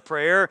process of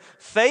prayer,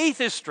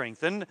 faith is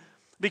strengthened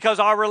because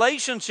our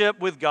relationship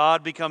with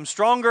God becomes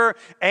stronger,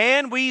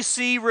 and we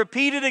see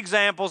repeated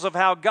examples of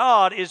how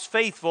God is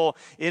faithful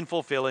in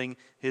fulfilling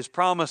His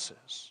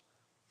promises.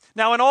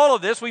 Now, in all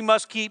of this, we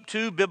must keep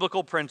two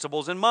biblical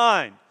principles in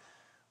mind.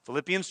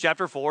 Philippians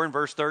chapter 4 and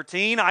verse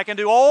 13, I can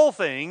do all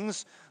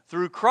things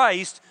through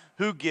Christ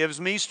who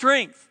gives me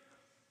strength.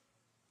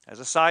 As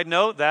a side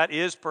note, that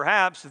is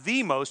perhaps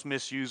the most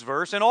misused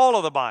verse in all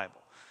of the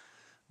Bible,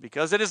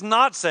 because it is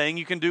not saying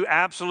you can do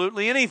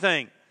absolutely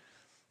anything.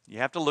 You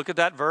have to look at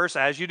that verse,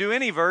 as you do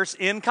any verse,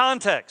 in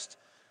context.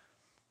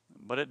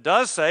 But it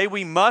does say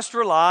we must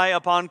rely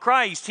upon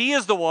Christ. He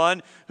is the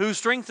one who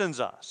strengthens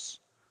us.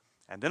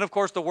 And then, of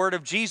course, the word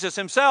of Jesus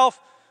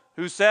Himself,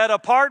 who said,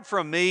 apart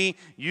from me,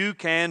 you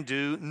can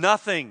do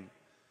nothing.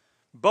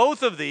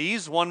 Both of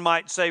these, one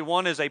might say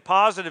one is a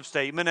positive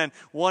statement and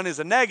one is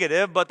a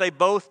negative, but they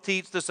both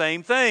teach the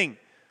same thing.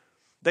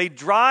 They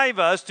drive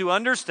us to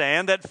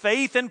understand that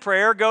faith and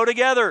prayer go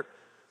together,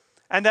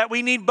 and that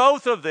we need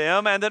both of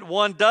them, and that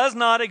one does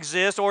not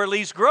exist, or at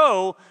least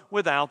grow,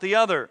 without the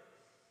other.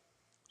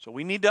 So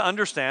we need to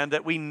understand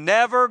that we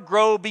never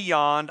grow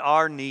beyond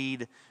our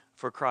need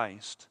for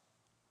Christ.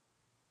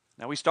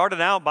 Now, we started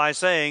out by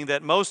saying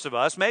that most of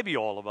us, maybe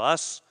all of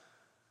us,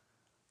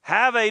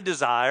 have a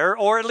desire,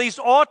 or at least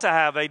ought to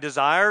have a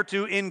desire,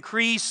 to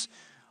increase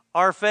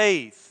our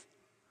faith.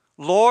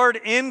 Lord,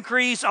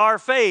 increase our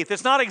faith.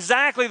 It's not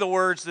exactly the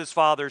words this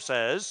Father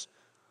says,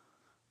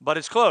 but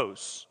it's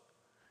close.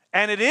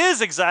 And it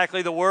is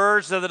exactly the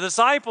words that the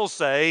disciples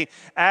say,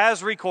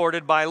 as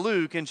recorded by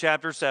Luke in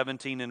chapter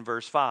 17 and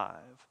verse 5.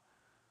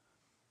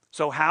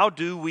 So how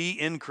do we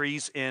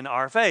increase in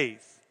our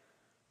faith?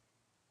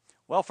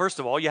 Well, first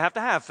of all, you have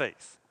to have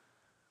faith.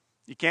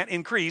 You can't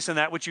increase in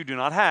that which you do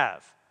not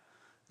have.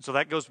 So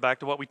that goes back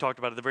to what we talked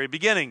about at the very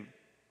beginning.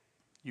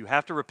 You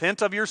have to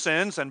repent of your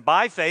sins and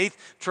by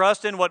faith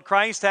trust in what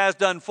Christ has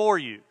done for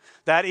you.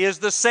 That is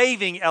the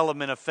saving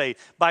element of faith.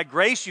 By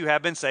grace you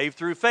have been saved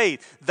through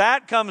faith.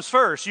 That comes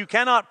first. You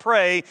cannot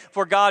pray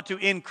for God to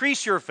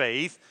increase your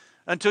faith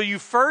until you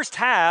first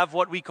have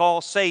what we call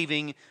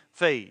saving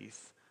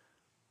faith.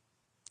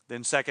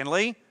 Then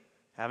secondly,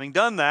 having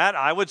done that,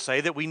 I would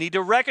say that we need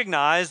to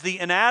recognize the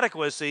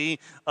inadequacy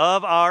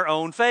of our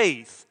own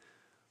faith.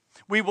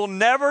 We will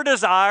never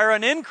desire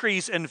an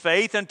increase in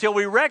faith until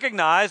we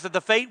recognize that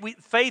the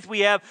faith we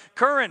have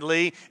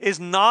currently is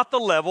not the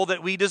level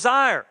that we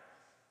desire.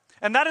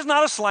 And that is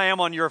not a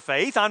slam on your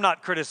faith. I'm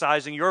not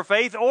criticizing your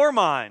faith or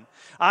mine.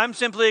 I'm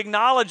simply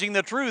acknowledging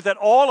the truth that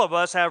all of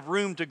us have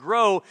room to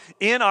grow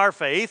in our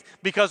faith,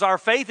 because our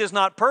faith is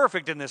not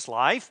perfect in this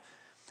life.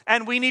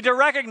 And we need to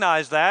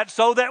recognize that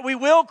so that we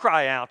will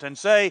cry out and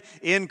say,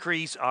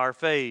 increase our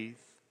faith.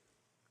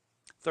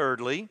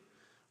 Thirdly,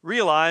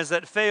 realize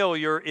that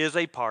failure is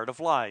a part of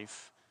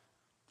life.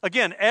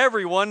 Again,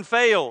 everyone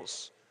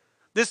fails.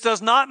 This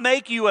does not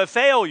make you a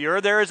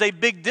failure. There is a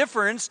big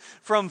difference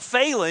from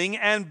failing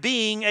and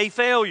being a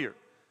failure.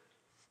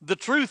 The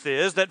truth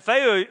is that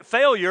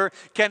failure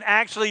can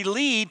actually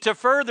lead to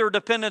further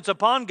dependence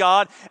upon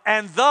God,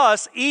 and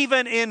thus,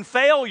 even in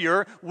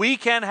failure, we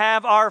can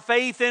have our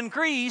faith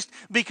increased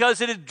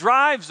because it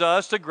drives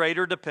us to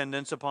greater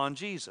dependence upon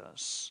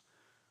Jesus.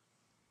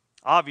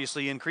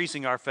 Obviously,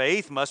 increasing our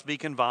faith must be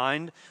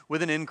combined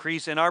with an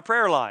increase in our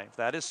prayer life.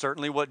 That is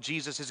certainly what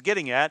Jesus is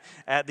getting at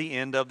the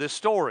end of this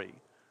story.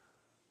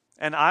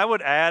 And I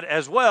would add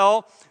as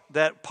well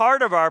that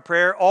part of our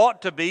prayer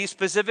ought to be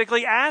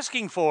specifically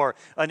asking for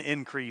an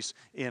increase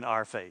in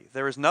our faith.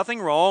 There is nothing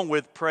wrong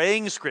with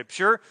praying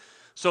Scripture,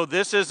 so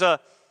this is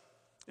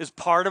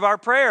part of our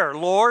prayer.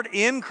 Lord,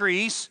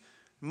 increase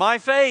my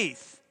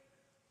faith.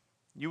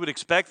 You would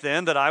expect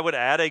then that I would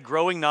add a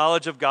growing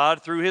knowledge of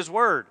God through His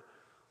Word.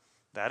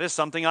 That is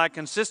something I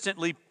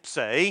consistently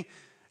say,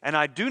 and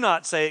I do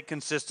not say it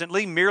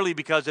consistently merely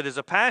because it is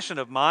a passion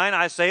of mine.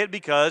 I say it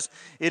because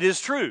it is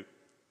true.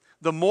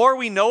 The more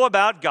we know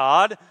about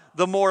God,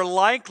 the more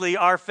likely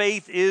our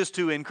faith is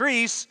to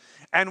increase,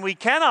 and we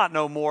cannot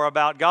know more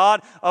about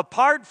God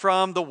apart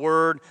from the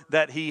Word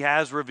that He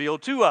has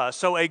revealed to us.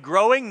 So a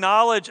growing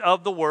knowledge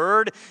of the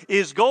Word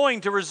is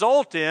going to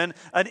result in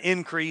an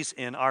increase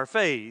in our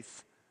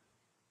faith.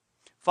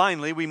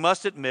 Finally, we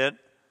must admit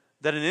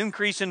that an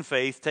increase in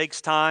faith takes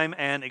time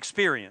and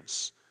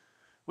experience,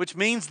 which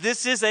means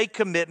this is a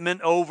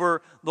commitment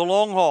over the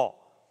long haul.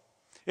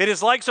 It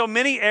is like so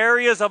many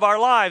areas of our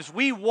lives.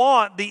 We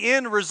want the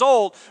end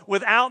result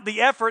without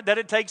the effort that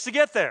it takes to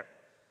get there.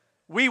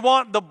 We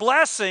want the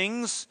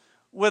blessings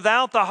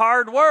without the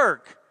hard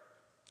work.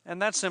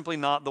 And that's simply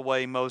not the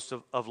way most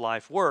of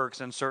life works,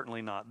 and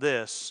certainly not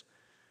this.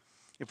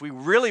 If we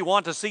really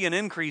want to see an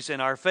increase in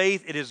our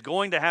faith, it is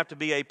going to have to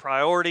be a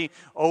priority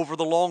over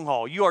the long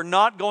haul. You are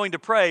not going to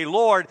pray,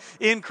 Lord,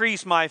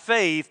 increase my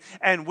faith,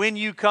 and when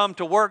you come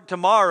to work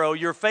tomorrow,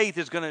 your faith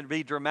is going to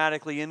be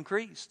dramatically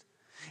increased.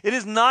 It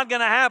is not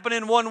going to happen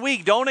in 1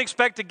 week. Don't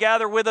expect to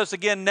gather with us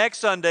again next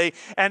Sunday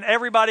and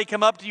everybody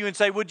come up to you and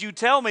say, would you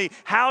tell me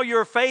how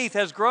your faith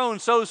has grown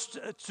so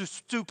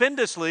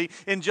stupendously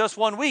in just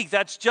 1 week?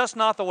 That's just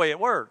not the way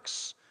it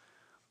works.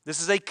 This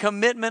is a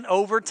commitment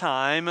over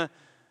time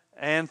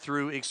and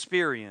through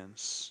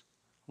experience.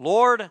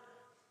 Lord,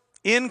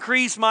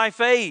 increase my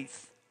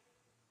faith.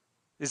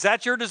 Is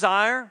that your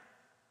desire?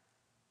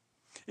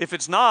 If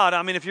it's not,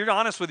 if you're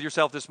honest with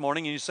yourself this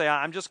morning and you say,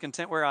 I'm just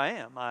content where I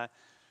am, I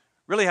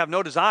really have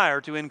no desire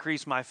to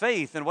increase my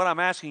faith, then what I'm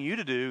asking you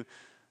to do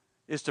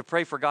is to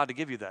pray for God to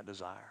give you that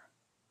desire.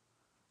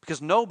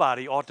 Because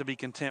nobody ought to be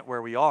content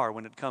where we are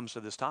when it comes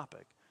to this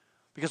topic.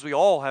 Because we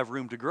all have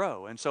room to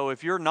grow. And so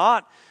if you're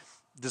not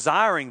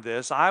desiring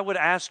this, I would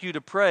ask you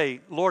to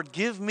pray, Lord,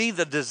 give me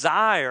the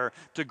desire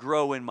to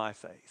grow in my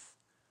faith.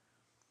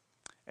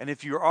 And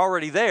if you're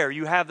already there,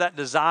 you have that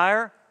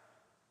desire,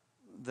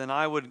 then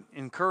I would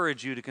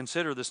encourage you to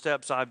consider the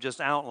steps I've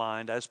just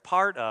outlined as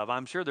part of,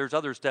 I'm sure there's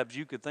other steps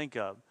you could think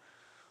of,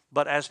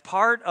 but as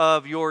part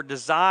of your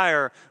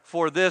desire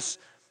for this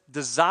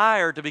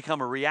desire to become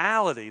a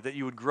reality, that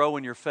you would grow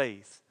in your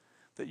faith,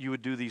 that you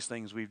would do these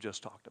things we've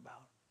just talked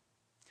about.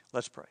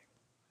 Let's pray.